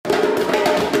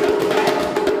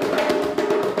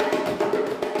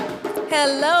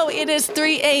Hello, it is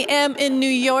 3 a.m. in New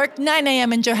York, 9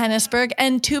 a.m. in Johannesburg,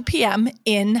 and 2 p.m.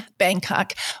 in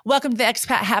Bangkok. Welcome to the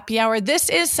Expat Happy Hour. This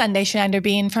is Sunday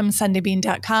Schneiderbean from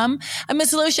SundayBean.com. I'm a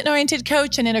solution-oriented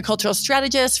coach and intercultural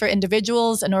strategist for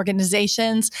individuals and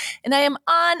organizations, and I am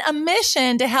on a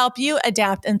mission to help you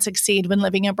adapt and succeed when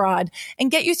living abroad and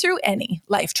get you through any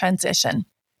life transition.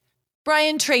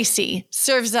 Brian Tracy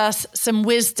serves us some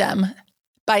wisdom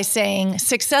by saying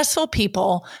successful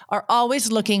people are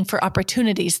always looking for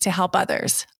opportunities to help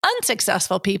others.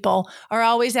 Unsuccessful people are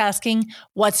always asking,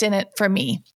 what's in it for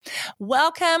me?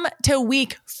 Welcome to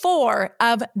week 4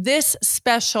 of this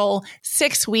special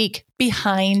 6-week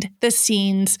Behind the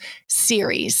Scenes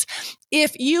series.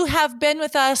 If you have been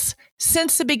with us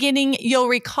since the beginning, you'll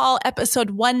recall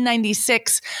episode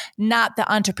 196, Not the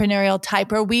Entrepreneurial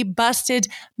Type, where we busted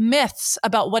myths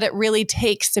about what it really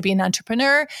takes to be an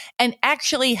entrepreneur and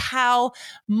actually how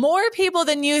more people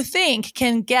than you think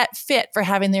can get fit for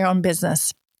having their own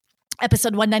business.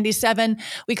 Episode 197,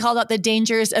 we called out the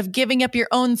dangers of giving up your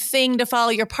own thing to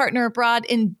follow your partner abroad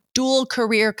in dual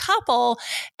career couple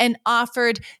and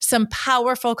offered some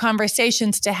powerful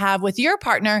conversations to have with your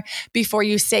partner before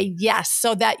you say yes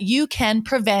so that you can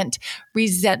prevent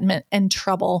resentment and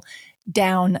trouble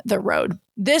down the road.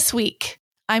 This week,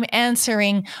 I'm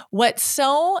answering what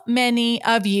so many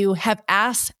of you have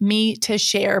asked me to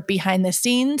share behind the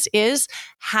scenes is,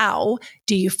 how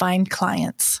do you find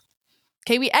clients?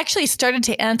 Okay, we actually started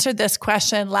to answer this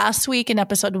question last week in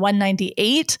episode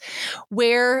 198,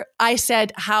 where I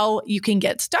said how you can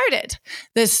get started.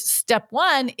 This step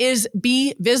 1 is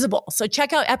be visible. So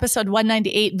check out episode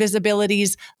 198,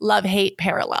 Visibility's Love-Hate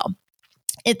Parallel.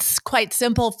 It's quite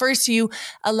simple. First, you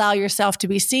allow yourself to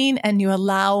be seen and you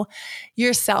allow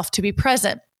yourself to be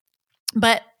present.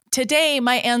 But today,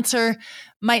 my answer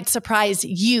might surprise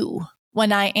you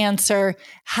when I answer,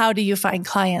 how do you find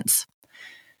clients?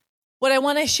 What I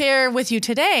want to share with you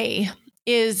today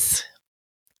is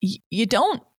you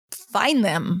don't find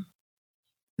them.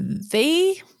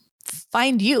 They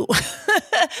find you.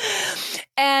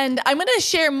 And I'm going to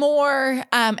share more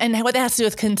and what that has to do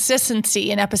with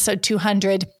consistency in episode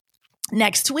 200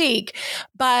 next week.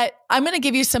 But I'm going to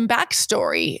give you some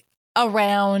backstory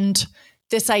around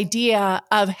this idea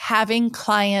of having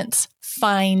clients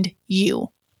find you.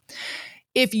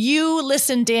 If you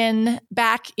listened in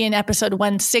back in episode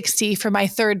 160 for my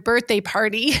 3rd birthday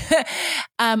party,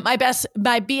 my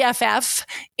BFF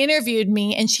interviewed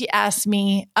me and she asked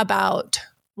me about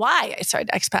why I started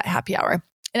Expat Happy Hour.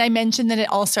 And I mentioned that it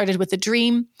all started with a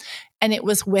dream and it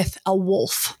was with a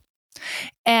wolf.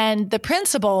 And the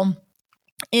principle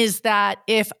is that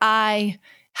if I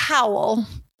howl,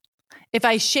 if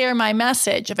I share my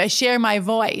message, if I share my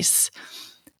voice,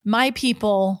 my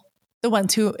people, the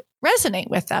ones who resonate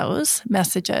with those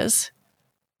messages,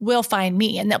 will find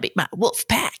me and they'll be my wolf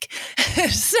pack.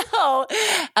 So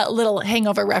a little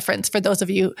hangover reference for those of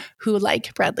you who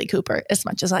like Bradley Cooper as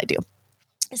much as I do.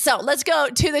 So let's go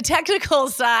to the technical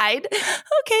side.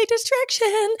 Okay,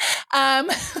 distraction.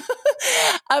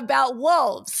 About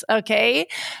wolves, okay?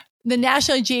 The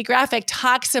National Geographic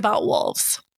talks about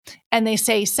wolves and they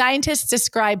say scientists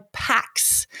describe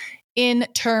packs in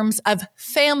terms of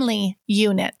family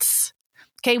units.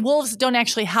 Okay, wolves don't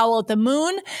actually howl at the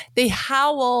moon. They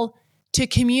howl to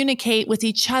communicate with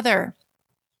each other.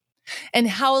 And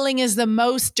howling is the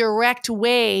most direct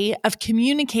way of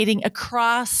communicating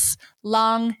across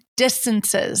long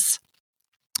distances.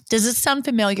 Does this sound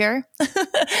familiar?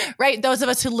 Right? Those of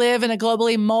us who live in a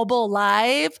globally mobile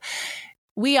life,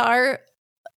 we are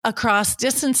across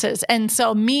distances. And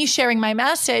so me sharing my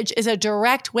message is a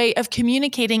direct way of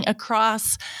communicating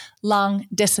across long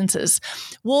distances.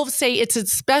 Wolves say it's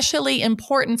especially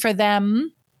important for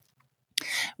them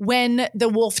when the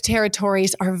wolf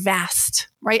territories are vast,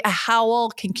 right? A howl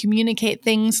can communicate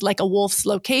things like a wolf's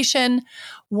location,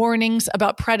 warnings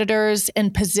about predators,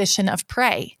 and position of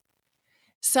prey.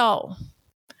 So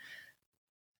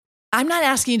I'm not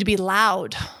asking you to be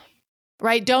loud,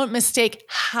 right? Don't mistake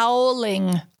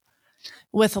howling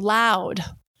with loud.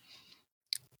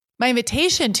 My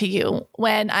invitation to you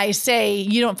when I say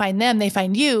you don't find them, they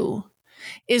find you,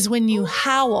 is when you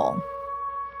howl,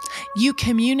 you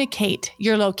communicate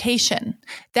your location.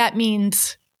 That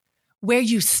means where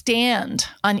you stand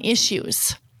on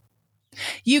issues.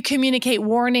 You communicate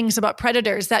warnings about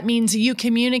predators. That means you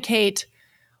communicate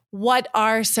what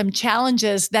are some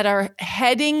challenges that are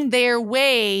heading their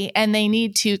way and they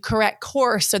need to correct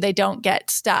course so they don't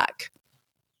get stuck.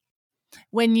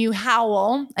 When you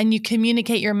howl and you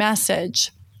communicate your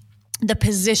message, the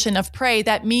position of prey,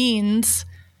 that means,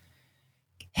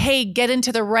 hey, get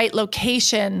into the right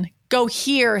location, Go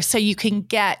here so you can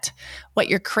get what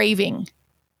you're craving.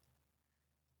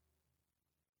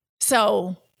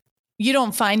 So you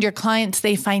don't find your clients,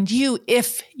 they find you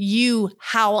if you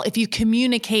howl, if you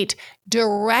communicate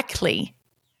directly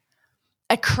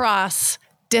across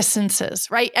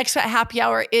distances, right? Expat Happy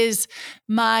Hour is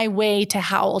my way to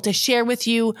howl, to share with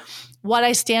you what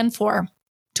I stand for,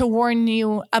 to warn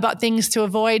you about things to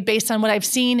avoid based on what I've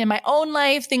seen in my own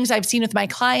life, things I've seen with my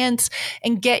clients,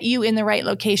 and get you in the right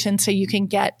location so you can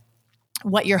get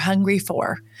what you're hungry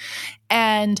for.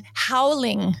 And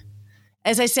howling,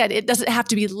 as I said, it doesn't have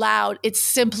to be loud. It's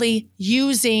simply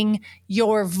using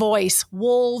your voice.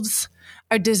 Wolves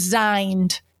are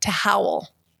designed to howl.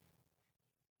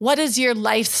 What is your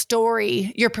life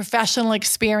story, your professional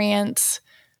experience,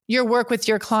 your work with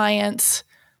your clients?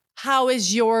 How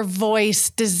is your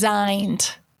voice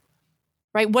designed,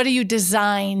 right? What are you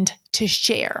designed to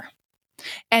share?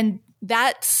 And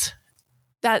that's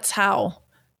how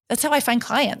I find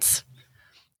clients,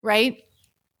 right?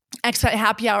 Expat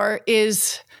Happy Hour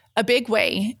is a big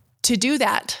way to do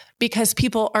that because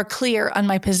people are clear on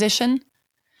my position.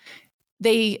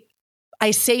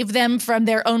 I save them from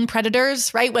their own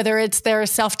predators, right? Whether it's their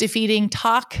self-defeating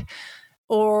talk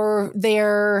or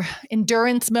their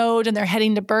endurance mode and they're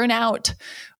heading to burnout,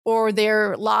 or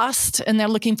they're lost and they're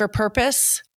looking for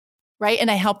purpose, right?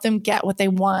 And I help them get what they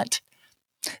want.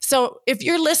 So if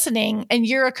you're listening and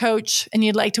you're a coach and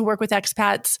you'd like to work with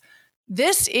expats,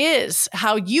 this is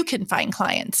how you can find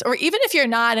clients. Or even if you're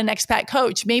not an expat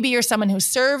coach, maybe you're someone who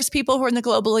serves people who are in the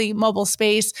globally mobile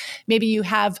space. Maybe you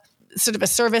have sort of a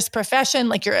service profession,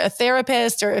 like you're a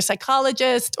therapist or a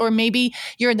psychologist, or maybe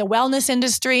you're in the wellness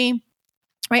industry,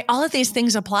 right? All of these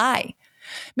things apply.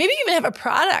 Maybe you even have a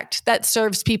product that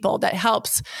serves people, that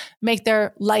helps make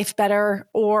their life better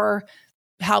or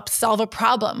helps solve a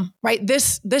problem, right?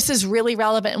 This is really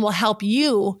relevant and will help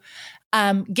you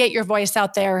get your voice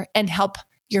out there and help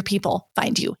your people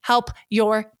find you, help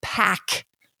your pack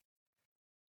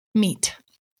meet.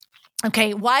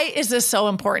 Okay, why is this so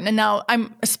important? And now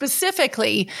I'm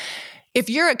specifically,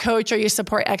 if you're a coach or you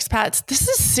support expats, this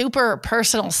is super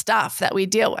personal stuff that we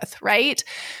deal with, right?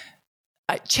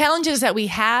 Challenges that we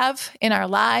have in our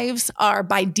lives are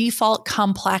by default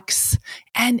complex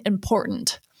and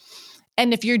important.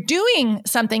 And if you're doing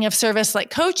something of service like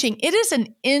coaching, it is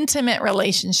an intimate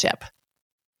relationship,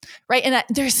 right? And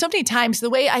there's so many times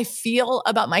the way I feel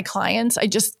about my clients, I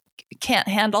just can't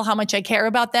handle how much I care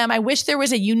about them. I wish there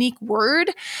was a unique word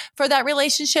for that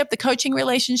relationship, the coaching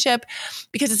relationship,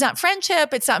 because it's not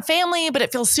friendship, it's not family, but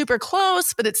it feels super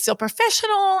close, but it's still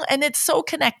professional and it's so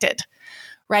connected,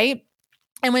 right?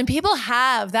 And when people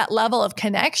have that level of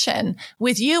connection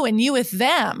with you and you with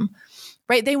them,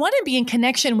 right, they want to be in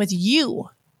connection with you.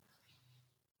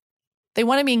 They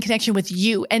want to be in connection with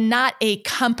you and not a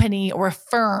company or a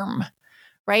firm,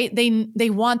 right? They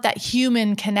want that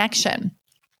human connection.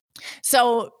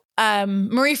 So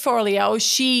Marie Forleo,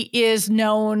 she is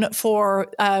known for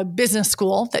a business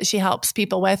school that she helps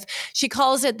people with. She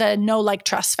calls it the know, like,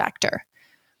 trust factor,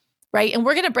 right? And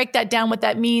we're going to break that down, what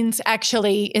that means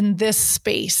actually in this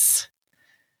space.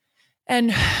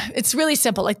 And it's really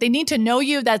simple. Like, they need to know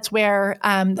you. That's where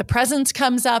the presence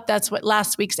comes up. That's what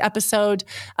last week's episode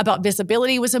about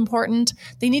visibility was important.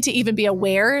 They need to even be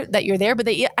aware that you're there, but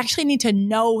they actually need to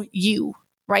know you,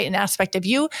 right? An aspect of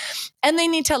you. And they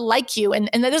need to like you. And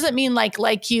that doesn't mean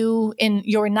like you in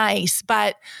you're nice,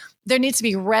 but there needs to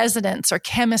be resonance or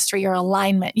chemistry or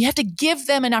alignment. You have to give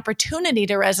them an opportunity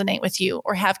to resonate with you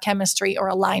or have chemistry or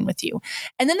align with you.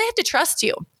 And then they have to trust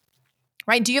you.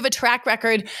 Right? Do you have a track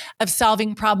record of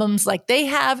solving problems like they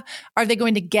have? Are they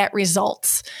going to get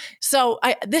results? So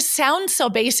this sounds so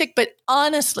basic, but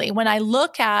honestly, when I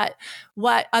look at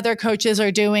what other coaches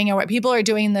are doing or what people are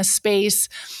doing in this space,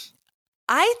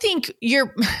 I think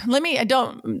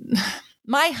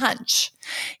my hunch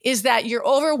is that you're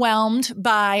overwhelmed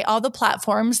by all the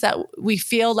platforms that we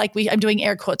feel like I'm doing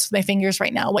air quotes with my fingers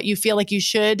right now, what you feel like you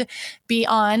should be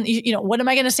on. What am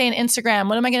I going to say on Instagram?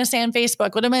 What am I going to say on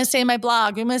Facebook? What am I going to say in my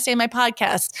blog? What am I going to say in my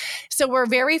podcast? So we're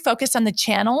very focused on the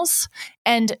channels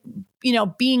and,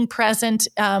 being present,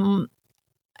 on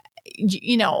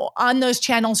those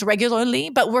channels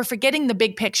regularly, but we're forgetting the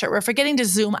big picture. We're forgetting to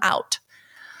zoom out.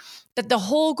 That the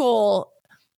whole goal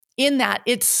in that,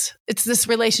 it's this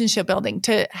relationship building,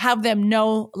 to have them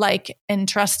know, like, and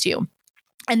trust you.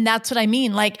 And that's what I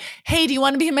mean. Like, hey, do you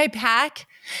want to be in my pack?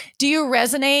 Do you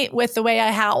resonate with the way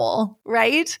I howl?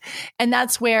 Right? And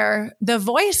that's where the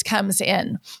voice comes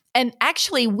in. And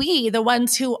actually, we, the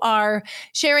ones who are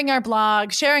sharing our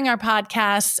blog, sharing our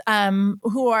podcasts,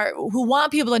 who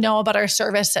want people to know about our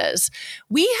services,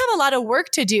 we have a lot of work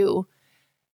to do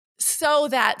so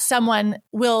that someone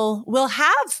will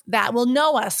have that, will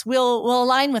know us, will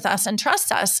align with us and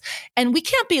trust us. And we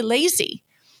can't be lazy.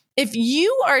 If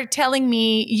you are telling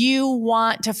me you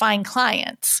want to find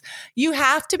clients, you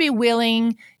have to be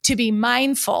willing to be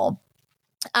mindful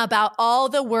about all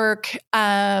the work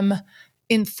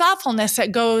in thoughtfulness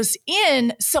that goes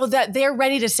in so that they're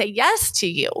ready to say yes to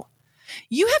you.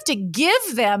 You have to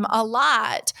give them a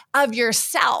lot of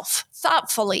yourself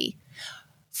thoughtfully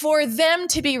for them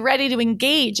to be ready to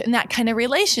engage in that kind of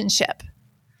relationship.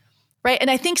 Right.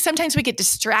 And I think sometimes we get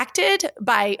distracted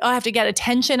by, I have to get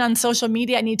attention on social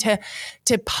media. I need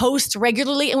to post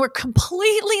regularly. And we're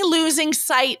completely losing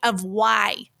sight of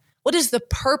why. What is the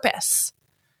purpose?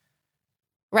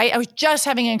 Right. I was just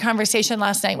having a conversation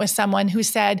last night with someone who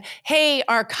said, hey,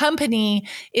 our company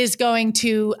is going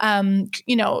to,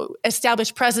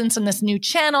 establish presence in this new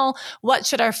channel. What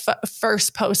should our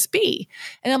first post be?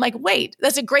 And I'm like, wait,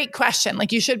 that's a great question.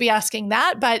 Like, you should be asking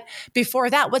that. But before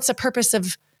that, what's the purpose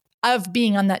of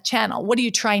being on that channel? What are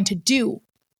you trying to do?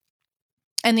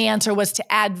 And the answer was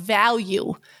to add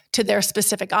value to their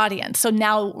specific audience. So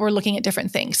now we're looking at different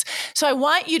things. So I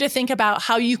want you to think about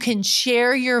how you can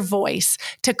share your voice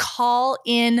to call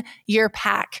in your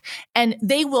pack. And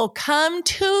they will come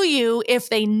to you if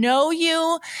they know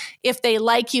you, if they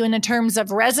like you in the terms of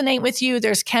resonate with you,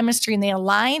 there's chemistry and they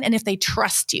align, and if they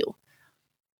trust you.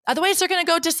 Otherwise, they're going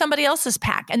to go to somebody else's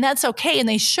pack. And that's okay. And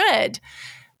they should,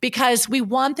 because we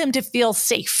want them to feel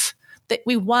safe, that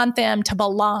we want them to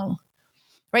belong.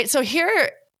 Right? So here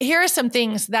are some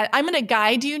things that I'm going to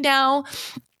guide you now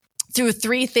through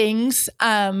 3 things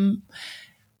when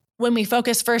we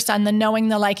focus first on the knowing,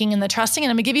 the liking, and the trusting. And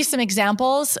I'm going to give you some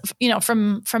examples,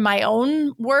 from my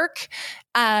own work,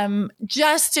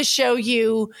 just to show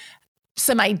you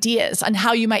some ideas on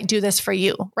how you might do this for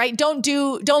you, right?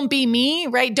 Don't be me,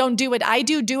 right? Don't do what I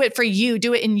do. Do it for you.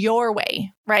 Do it in your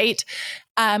way, right?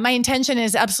 My intention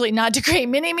is absolutely not to create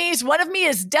mini-me's. One of me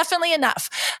is definitely enough.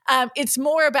 It's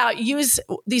more about use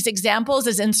these examples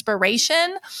as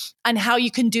inspiration on how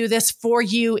you can do this for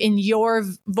you in your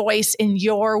voice, in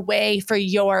your way, for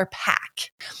your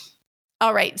pack.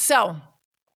 All right. So,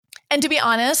 and to be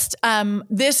honest,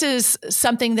 this is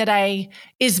something that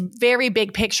is very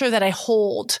big picture that I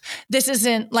hold. This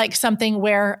isn't like something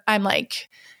where I'm like,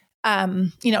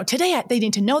 today they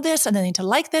need to know this and they need to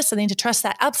like this and they need to trust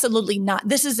that. Absolutely not.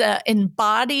 This is an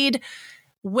embodied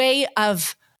way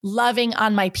of loving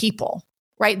on my people,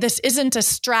 right? This isn't a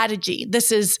strategy.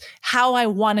 This is how I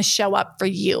want to show up for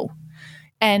you.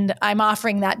 And I'm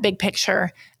offering that big picture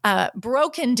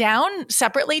broken down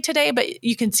separately today, but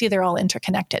you can see they're all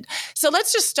interconnected. So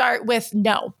let's just start with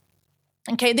no.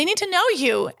 Okay. They need to know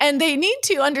you and they need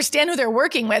to understand who they're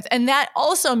working with. And that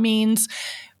also means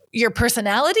your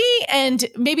personality and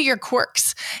maybe your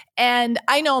quirks. And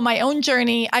I know in my own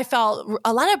journey, I felt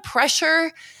a lot of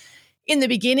pressure in the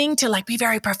beginning to like be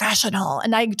very professional.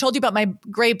 And I told you about my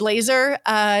gray blazer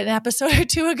an episode or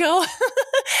 2 ago,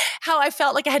 how I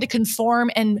felt like I had to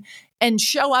conform and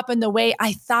show up in the way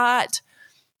I thought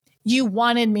you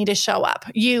wanted me to show up.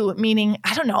 You, meaning,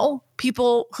 I don't know,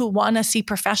 people who want to see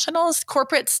professionals,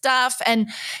 corporate stuff. And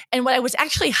what I was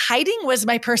actually hiding was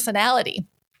my personality.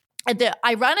 The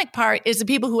ironic part is the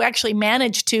people who actually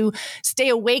managed to stay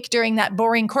awake during that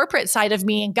boring corporate side of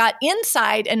me and got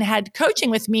inside and had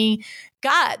coaching with me,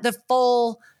 got the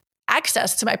full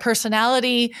access to my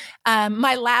personality,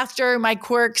 my laughter, my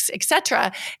quirks,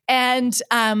 etc. And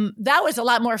that was a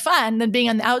lot more fun than being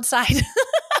on the outside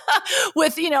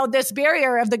with, this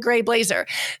barrier of the gray blazer.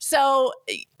 So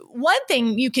one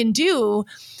thing you can do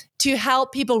to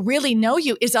help people really know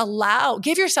you is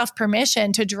give yourself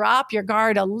permission to drop your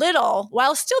guard a little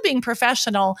while still being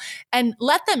professional and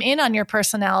let them in on your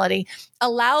personality.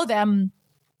 Allow them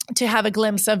to have a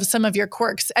glimpse of some of your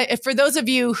quirks. For those of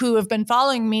you who have been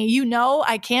following me,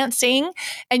 I can't sing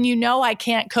and I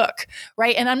can't cook,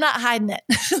 right? And I'm not hiding it.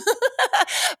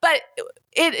 But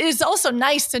it is also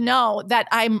nice to know that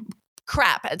I'm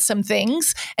crap at some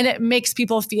things, and it makes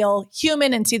people feel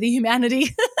human and see the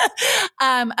humanity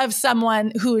of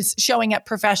someone who's showing up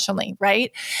professionally,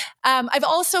 right? I've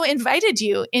also invited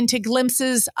you into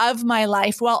glimpses of my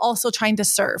life while also trying to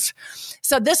serve.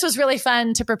 So this was really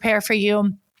fun to prepare for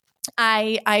you.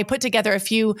 I put together a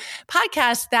few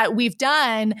podcasts that we've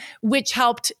done, which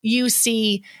helped you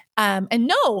see and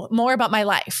know more about my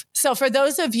life. So for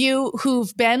those of you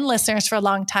who've been listeners for a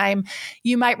long time,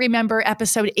 you might remember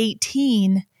episode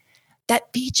 18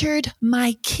 that featured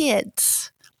my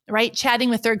kids. right? Chatting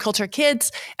with third culture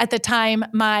kids. At the time,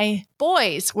 my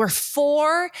boys were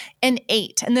 4 and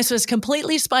 8. And this was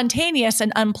completely spontaneous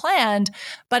and unplanned,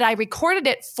 but I recorded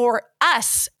it for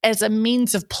us as a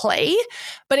means of play.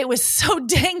 But it was so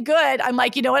dang good. I'm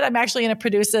like, you know what? I'm actually going to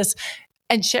produce this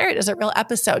and share it as a real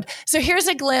episode. So here's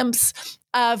a glimpse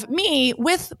of me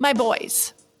with my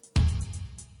boys.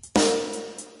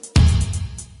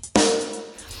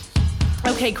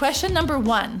 Okay, question number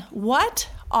 1. What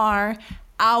are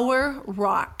our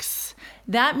rocks?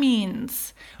 That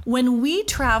means when we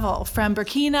travel from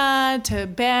Burkina to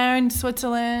Bern,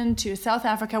 Switzerland, to South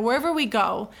Africa, wherever we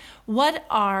go, what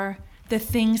are the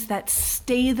things that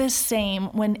stay the same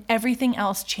when everything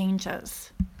else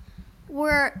changes?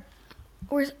 We're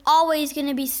always going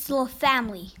to be still a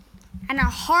family, and our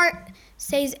heart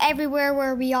stays everywhere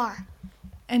where we are.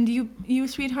 And you,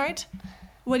 sweetheart?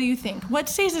 What do you think? What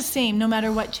stays the same no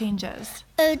matter what changes?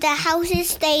 The houses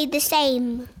stay the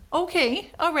same.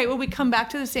 Okay. All right. Well, we come back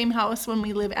to the same house when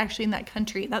we live actually in that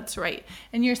country. That's right.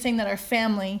 And you're saying that our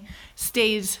family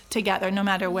stays together no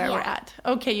matter where we're at.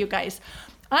 Okay, you guys.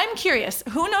 I'm curious.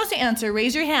 Who knows the answer?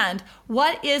 Raise your hand.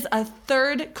 What is a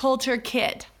third culture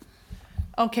kid?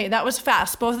 Okay, that was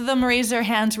fast. Both of them raised their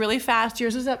hands really fast.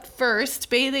 Yours was up first.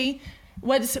 Bailey,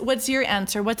 what's your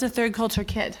answer? What's a third culture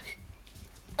kid?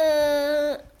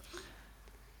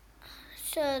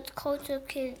 Third culture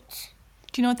kids.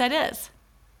 Do you know what that is?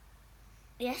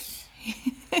 Yes.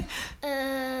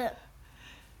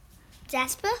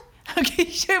 Jasper? Okay,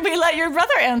 should we let your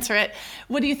brother answer it?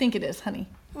 What do you think it is, honey?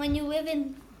 When you live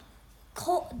in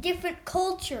different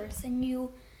cultures and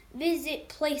you visit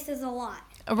places a lot.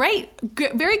 Right.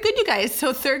 Very good, you guys.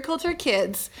 So third culture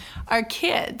kids are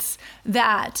kids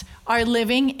that are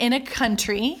living in a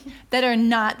country that are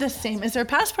not the same as their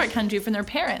passport country from their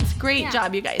parents. Great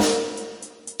job, you guys.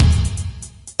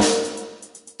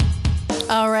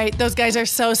 All right. Those guys are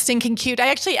so stinking cute. I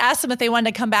actually asked them if they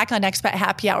wanted to come back on Expat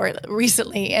Happy Hour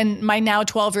recently. And my now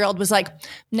 12-year-old was like,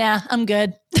 nah, I'm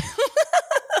good.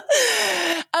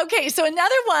 Okay, so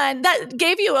another one that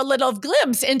gave you a little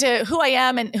glimpse into who I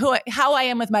am and how I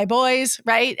am with my boys,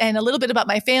 right? And a little bit about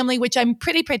my family, which I'm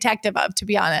pretty protective of, to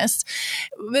be honest.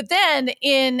 But then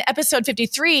in episode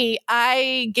 53,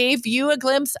 I gave you a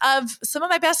glimpse of some of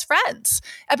my best friends.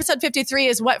 Episode 53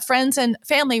 is what friends and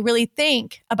family really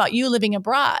think about you living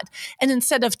abroad. And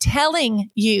instead of telling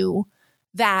you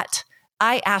that,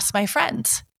 I asked my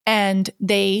friends and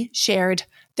they shared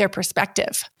their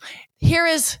perspective. Here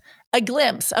is a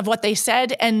glimpse of what they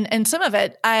said, and some of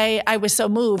it, I was so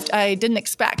moved, I didn't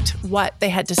expect what they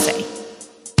had to say.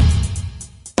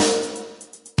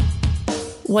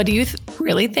 What do you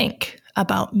really think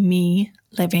about me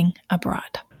living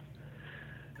abroad?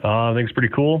 I think it's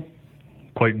pretty cool.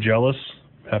 Quite jealous,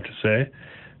 I have to say.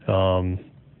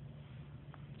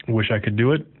 Wish I could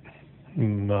do it.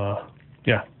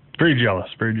 Yeah, very jealous.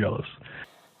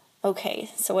 Okay,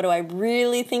 so what do I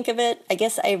really think of it? I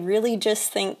guess I really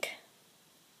just think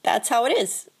that's how it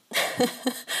is.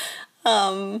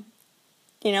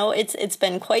 It's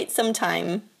been quite some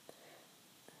time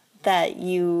that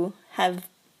you have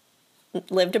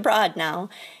lived abroad now,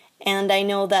 and I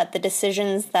know that the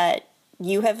decisions that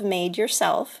you have made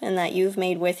yourself and that you've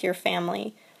made with your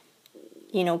family,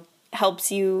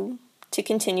 helps you to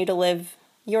continue to live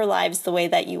your lives the way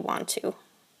that you want to.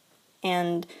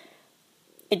 And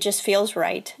it just feels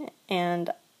right,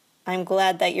 and I'm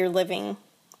glad that you're living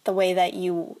the way that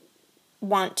you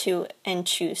want to and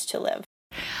choose to live.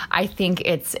 I think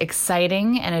it's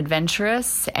exciting and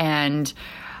adventurous, and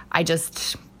I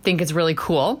just think it's really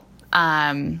cool.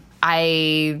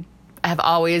 I have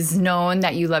always known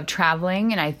that you love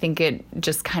traveling, and I think it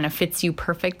just kind of fits you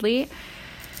perfectly.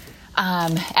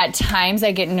 At times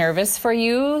I get nervous for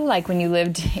you, like when you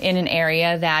lived in an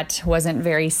area that wasn't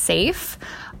very safe.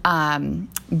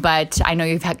 But I know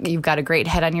you've got a great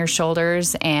head on your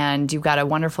shoulders, and you've got a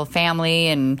wonderful family,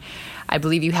 and I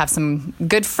believe you have some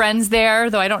good friends there,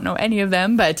 though I don't know any of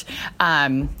them. But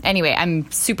anyway,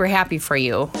 I'm super happy for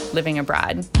you living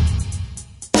abroad.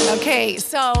 Okay,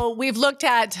 so we've looked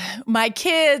at my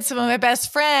kids, some of my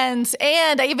best friends,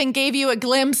 and I even gave you a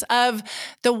glimpse of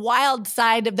the wild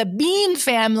side of the Bean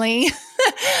family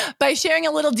by sharing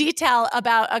a little detail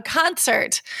about a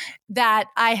concert that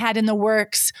I had in the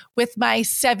works with my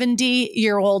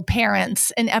 70-year-old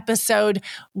parents in episode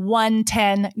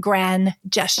 110, Grand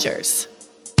Gestures.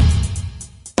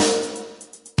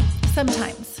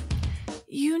 Sometimes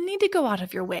you need to go out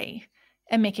of your way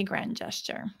and make a grand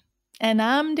gesture. And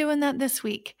I'm doing that this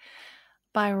week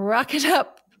by rocking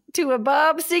up to a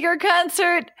Bob Seger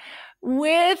concert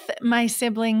with my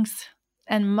siblings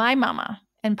and my mama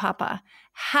and papa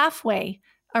halfway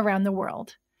around the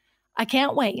world. I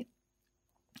can't wait.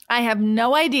 I have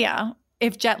no idea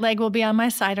if jet lag will be on my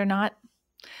side or not,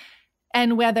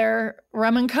 and whether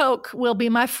rum and Coke will be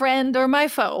my friend or my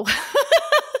foe.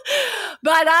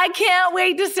 But I can't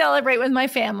wait to celebrate with my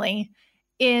family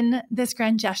in this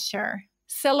grand gesture,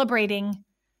 celebrating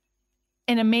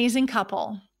an amazing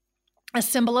couple, a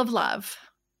symbol of love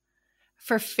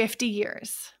for 50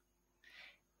 years.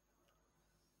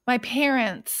 My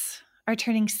parents are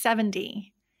turning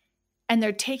 70, and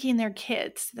they're taking their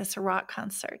kids to this rock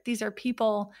concert. These are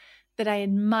people that I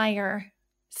admire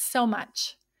so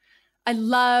much. I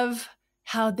love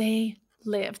how they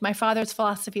live. My father's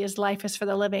philosophy is life is for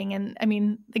the living. And I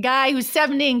mean, the guy who's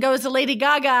 70 and goes to Lady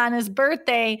Gaga on his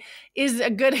birthday is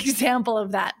a good example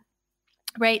of that,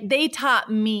 right? They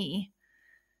taught me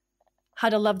how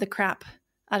to love the crap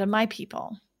out of my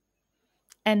people.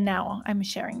 And now I'm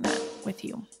sharing that with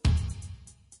you.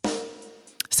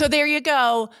 So there you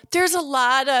go. There's a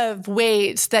lot of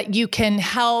ways that you can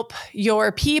help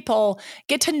your people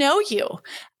get to know you.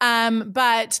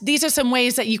 But these are some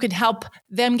ways that you can help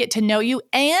them get to know you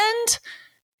and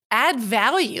add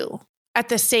value at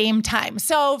the same time.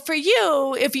 So for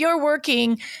you, if you're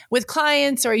working with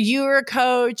clients or you're a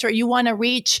coach or you want to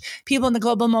reach people in the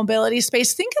global mobility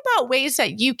space, think about ways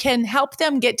that you can help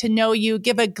them get to know you,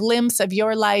 give a glimpse of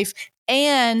your life,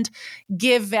 and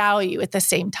give value at the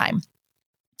same time.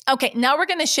 Okay, now we're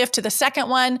going to shift to the second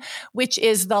one, which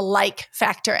is the like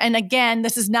factor. And again,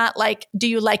 this is not like, do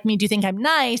you like me? Do you think I'm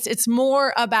nice? It's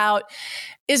more about,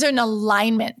 is there an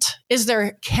alignment? Is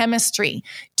there chemistry?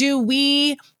 Do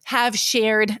we have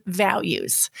shared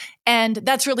values? And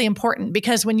that's really important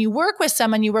because when you work with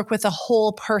someone, you work with a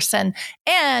whole person.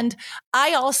 And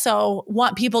I also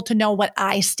want people to know what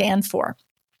I stand for.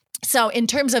 So in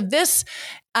terms of this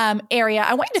area,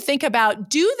 I want you to think about,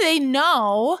 do they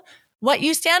know what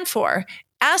you stand for?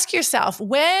 Ask yourself,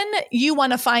 when you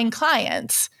want to find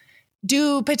clients,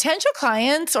 do potential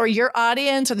clients or your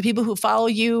audience or the people who follow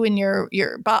you in your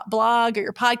blog or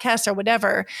your podcast or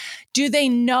whatever, do they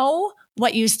know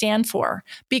what you stand for?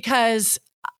 Because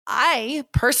I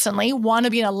personally want to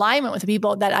be in alignment with the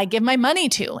people that I give my money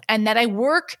to and that I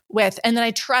work with and that I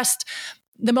trust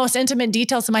the most intimate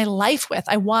details of my life with.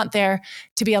 I want there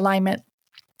to be alignment.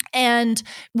 And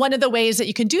one of the ways that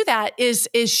you can do that is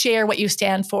share what you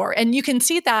stand for. And you can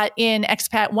see that in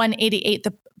Expat 188,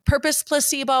 the Purpose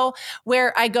Placebo,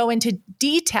 where I go into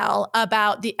detail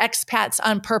about the Expats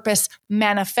on Purpose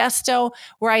manifesto,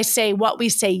 where I say what we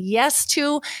say yes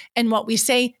to and what we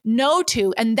say no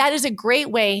to. And that is a great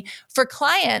way for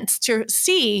clients to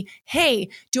see, hey,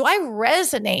 do I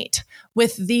resonate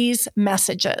with these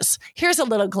messages? Here's a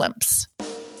little glimpse.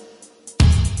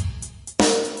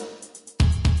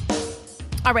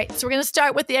 All right, so we're going to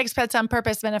start with the Expats on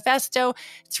Purpose manifesto.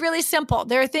 It's really simple.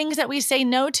 There are things that we say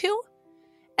no to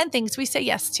and things we say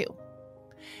yes to.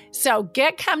 So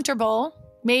get comfortable,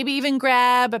 maybe even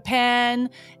grab a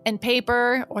pen and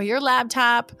paper or your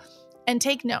laptop and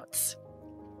take notes.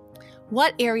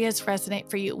 What areas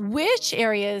resonate for you? Which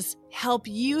areas help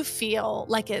you feel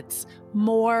like it's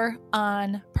more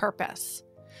on purpose,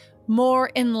 more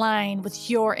in line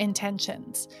with your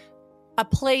intentions? A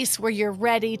place where you're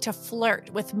ready to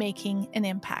flirt with making an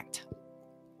impact.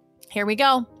 Here we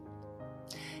go.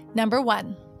 Number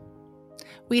 1,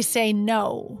 we say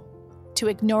no to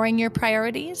ignoring your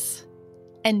priorities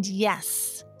and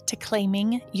yes to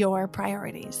claiming your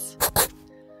priorities.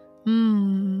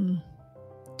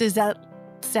 Does that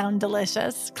sound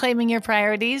delicious? Claiming your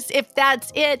priorities. If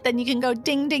that's it, then you can go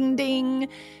ding, ding, ding.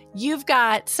 You've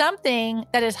got something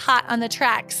that is hot on the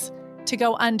tracks to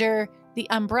go under the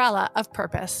umbrella of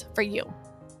purpose for you.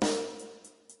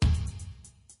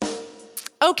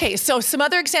 Okay, so some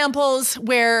other examples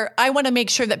where I want to make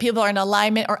sure that people are in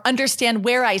alignment or understand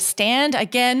where I stand.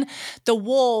 Again, the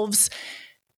wolves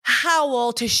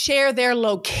howl to share their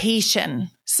location.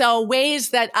 So ways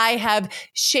that I have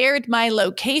shared my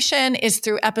location is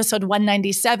through episode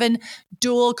 197,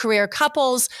 Dual Career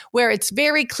Couples, where it's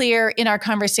very clear in our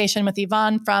conversation with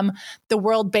Yvonne from the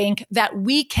World Bank that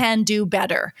we can do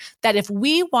better. That if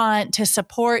we want to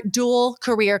support dual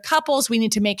career couples, we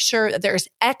need to make sure that there's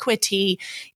equity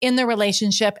in the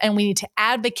relationship and we need to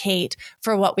advocate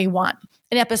for what we want.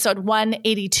 In episode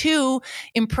 182,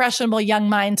 Impressionable Young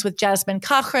Minds with Jasmine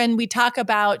Cochran, we talk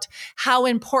about how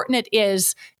important it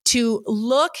is to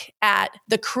look at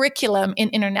the curriculum in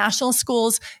international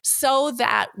schools so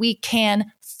that we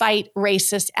can fight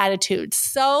racist attitudes,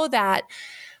 so that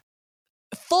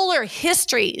fuller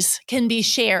histories can be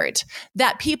shared,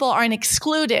 that people aren't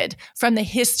excluded from the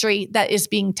history that is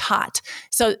being taught.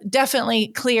 So definitely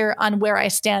clear on where I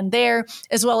stand there,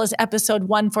 as well as episode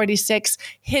 146,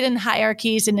 Hidden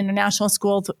Hierarchies in International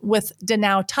Schools with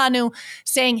Danao Tanu,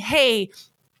 saying, hey,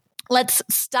 let's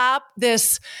stop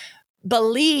this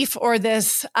belief or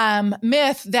this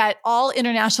myth that all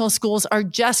international schools are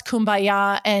just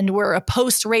kumbaya and we're a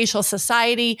post-racial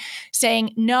society,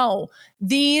 saying, no,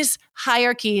 these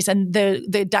hierarchies and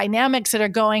the dynamics that are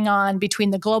going on between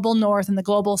the global north and the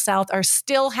global south are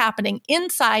still happening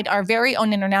inside our very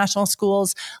own international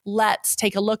schools. Let's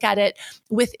take a look at it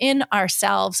within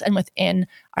ourselves and within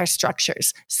our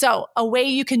structures. So a way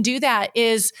you can do that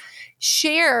is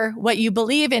share what you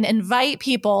believe in, invite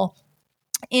people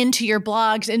into your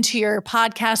blogs, into your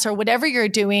podcasts, or whatever you're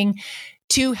doing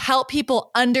to help people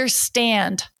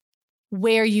understand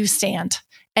where you stand,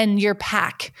 and your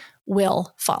pack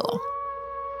will follow.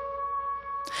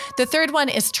 The third one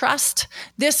is trust.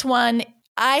 This one,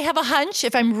 I have a hunch,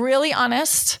 if I'm really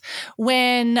honest,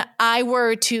 when I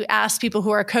were to ask people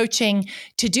who are coaching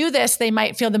to do this, they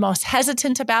might feel the most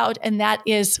hesitant about, and that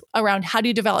is around how do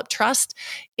you develop trust?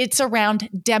 It's around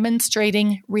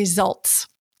demonstrating results.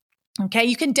 Okay,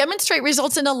 you can demonstrate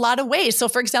results in a lot of ways. So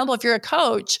for example, if you're a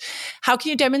coach, how can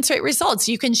you demonstrate results?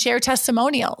 You can share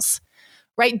testimonials,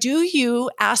 right? Do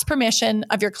you ask permission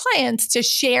of your clients to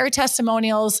share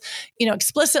testimonials,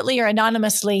 explicitly or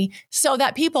anonymously so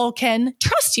that people can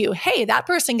trust you? Hey, that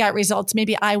person got results.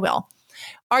 Maybe I will.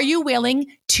 Are you willing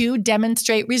to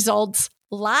demonstrate results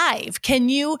live? Can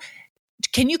you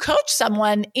coach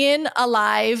someone in a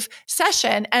live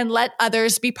session and let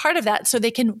others be part of that so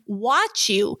they can watch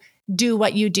you do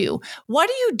what you do? What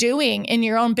are you doing in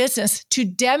your own business to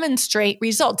demonstrate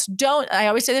results? I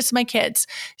always say this to my kids,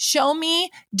 show me,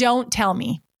 don't tell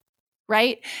me,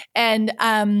 right? And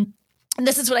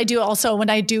this is what I do also when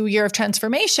I do Year of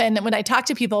Transformation. And when I talk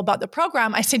to people about the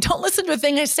program, I say, don't listen to a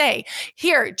thing I say.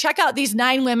 Here, check out these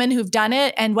 9 women who've done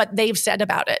it and what they've said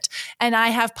about it. And I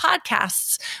have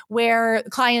podcasts where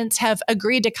clients have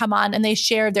agreed to come on and they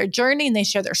share their journey and they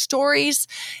share their stories.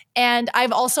 And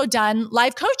I've also done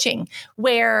live coaching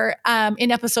where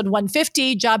in episode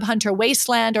 150, Job Hunter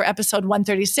Wasteland, or episode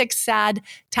 136, Sad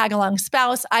Tag-Along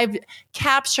Spouse, I've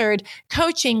captured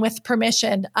coaching with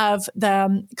permission of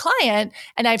the client,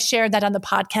 and I've shared that on the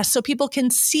podcast so people can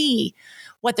see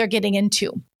what they're getting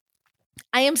into.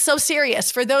 I am so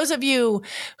serious. For those of you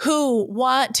who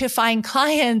want to find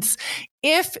clients,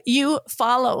 if you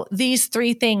follow these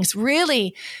 3 things,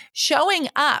 really showing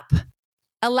up,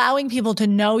 allowing people to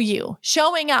know you,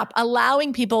 showing up,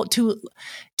 allowing people to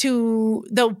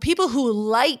the people who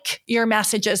like your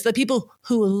messages, the people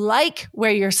who like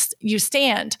where you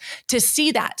stand, to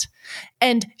see that,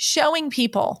 and showing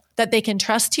people that they can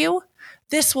trust you,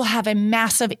 this will have a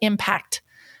massive impact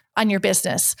on your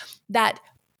business, that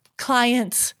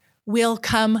clients will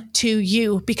come to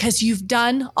you because you've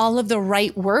done all of the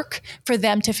right work for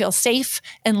them to feel safe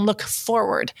and look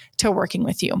forward to working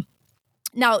with you.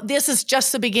 Now, this is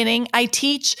just the beginning. I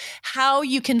teach how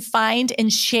you can find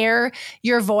and share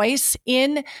your voice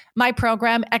in my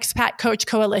program, Expat Coach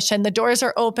Coalition. The doors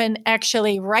are open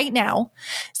actually right now.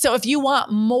 So if you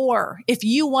want more, if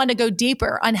you want to go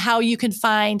deeper on how you can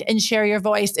find and share your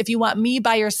voice, if you want me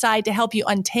by your side to help you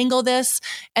untangle this,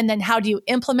 and then how do you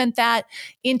implement that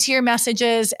into your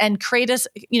messages and create a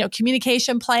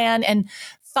communication plan and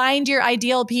find your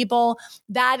ideal people,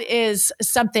 that is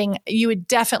something you would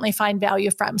definitely find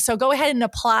value from. So go ahead and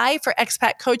apply for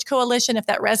Expat Coach Coalition if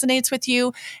that resonates with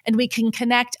you, and we can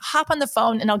connect, hop on the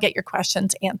phone, and I'll get your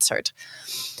questions answered.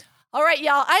 All right,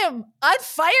 y'all, I am on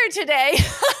fire today.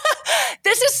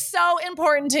 This is so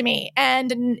important to me.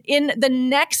 And in the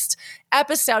next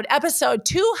episode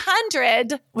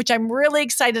 200, which I'm really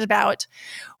excited about,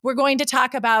 we're going to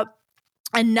talk about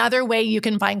another way you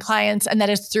can find clients, and that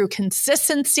is through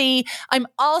consistency. I'm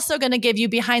also going to give you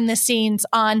behind the scenes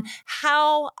on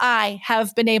how I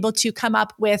have been able to come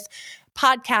up with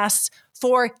podcasts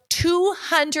for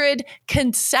 200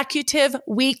 consecutive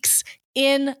weeks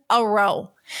in a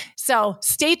row. So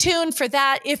stay tuned for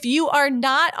that. If you are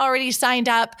not already signed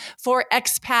up for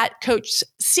Expat Coach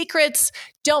Secrets,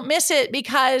 don't miss it,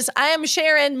 because I am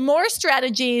sharing more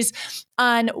strategies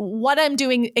on what I'm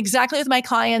doing exactly with my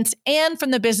clients. And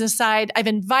from the business side, I've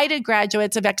invited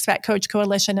graduates of Expat Coach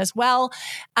Coalition as well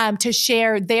to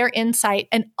share their insight.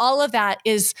 And all of that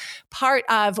is part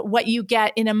of what you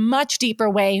get in a much deeper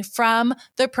way from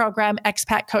the program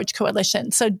Expat Coach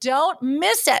Coalition. So don't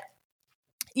miss it.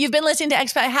 You've been listening to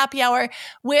Expat Happy Hour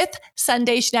with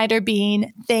Sunday Schneider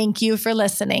Bean. Thank you for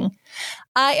listening.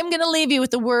 I am going to leave you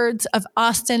with the words of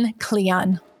Austin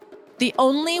Kleon. The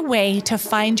only way to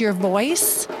find your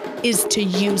voice is to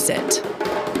use it.